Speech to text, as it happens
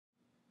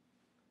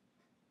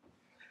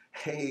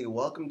Hey,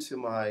 welcome to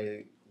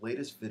my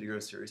latest video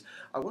series.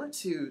 I wanted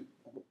to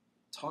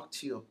talk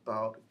to you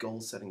about Goal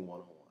Setting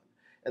 101.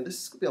 And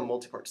this is going to be a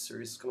multi-part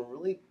series. It's going to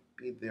really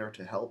be there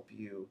to help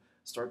you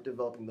start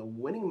developing the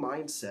winning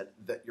mindset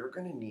that you're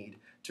going to need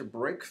to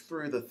break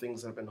through the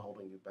things that have been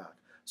holding you back.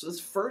 So this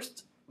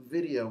first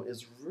video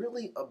is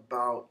really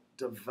about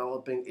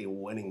developing a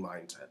winning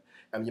mindset.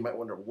 And you might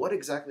wonder, what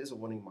exactly is a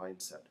winning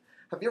mindset?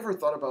 Have you ever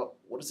thought about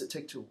what does it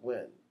take to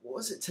win? What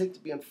does it take to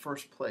be in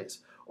first place?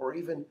 Or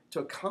even to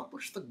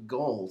accomplish the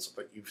goals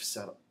that you've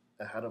set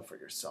ahead of for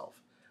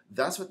yourself?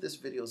 That's what this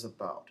video is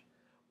about.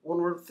 When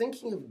we're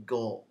thinking of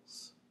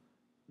goals,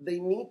 they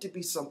need to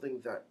be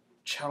something that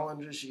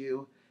challenges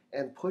you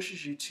and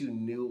pushes you to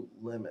new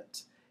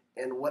limits.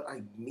 And what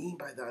I mean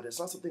by that is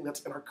not something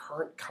that's in our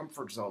current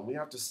comfort zone. We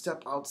have to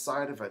step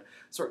outside of it,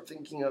 start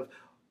thinking of,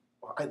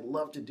 well, I'd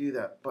love to do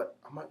that, but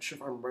I'm not sure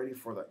if I'm ready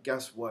for that.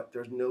 Guess what?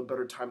 There's no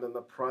better time than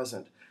the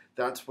present.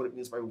 That's what it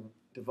means by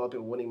developing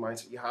a winning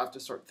mindset. You have to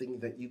start thinking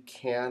that you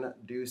can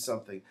do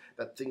something,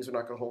 that things are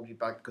not going to hold you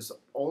back, because the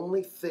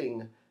only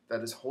thing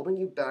that is holding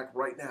you back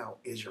right now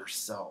is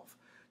yourself.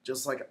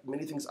 Just like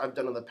many things I've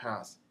done in the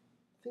past,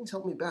 things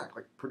held me back,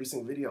 like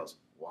producing videos.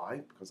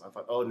 Why? Because I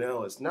thought, oh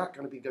no, it's not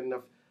going to be good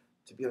enough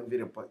to be on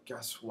video. But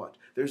guess what?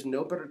 There's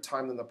no better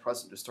time than the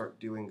present to start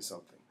doing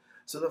something.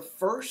 So the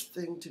first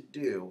thing to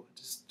do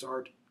to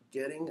start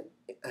getting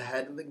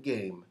ahead in the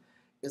game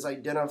is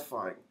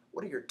identifying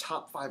what are your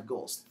top 5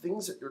 goals,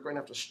 things that you're going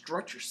to have to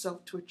stretch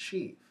yourself to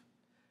achieve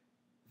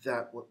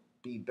that will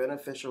be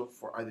beneficial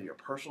for either your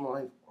personal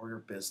life or your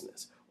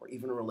business or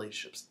even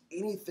relationships,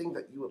 anything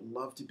that you would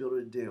love to be able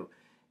to do.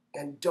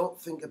 And don't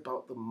think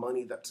about the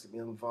money that's going to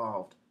be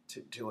involved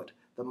to do it.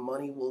 The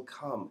money will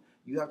come.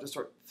 You have to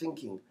start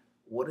thinking,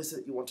 what is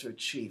it you want to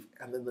achieve?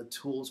 And then the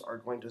tools are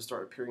going to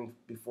start appearing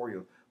before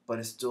you, but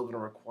it's still going to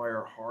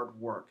require hard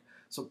work.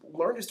 So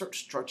learn to start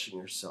stretching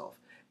yourself.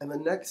 And the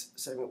next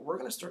segment, we're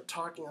going to start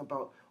talking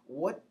about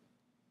what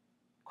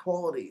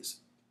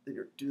qualities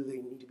do they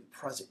need to be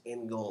present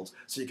in goals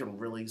so you can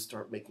really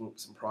start making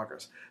some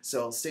progress.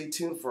 So stay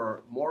tuned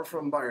for more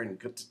from Byron.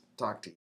 Good to talk to you.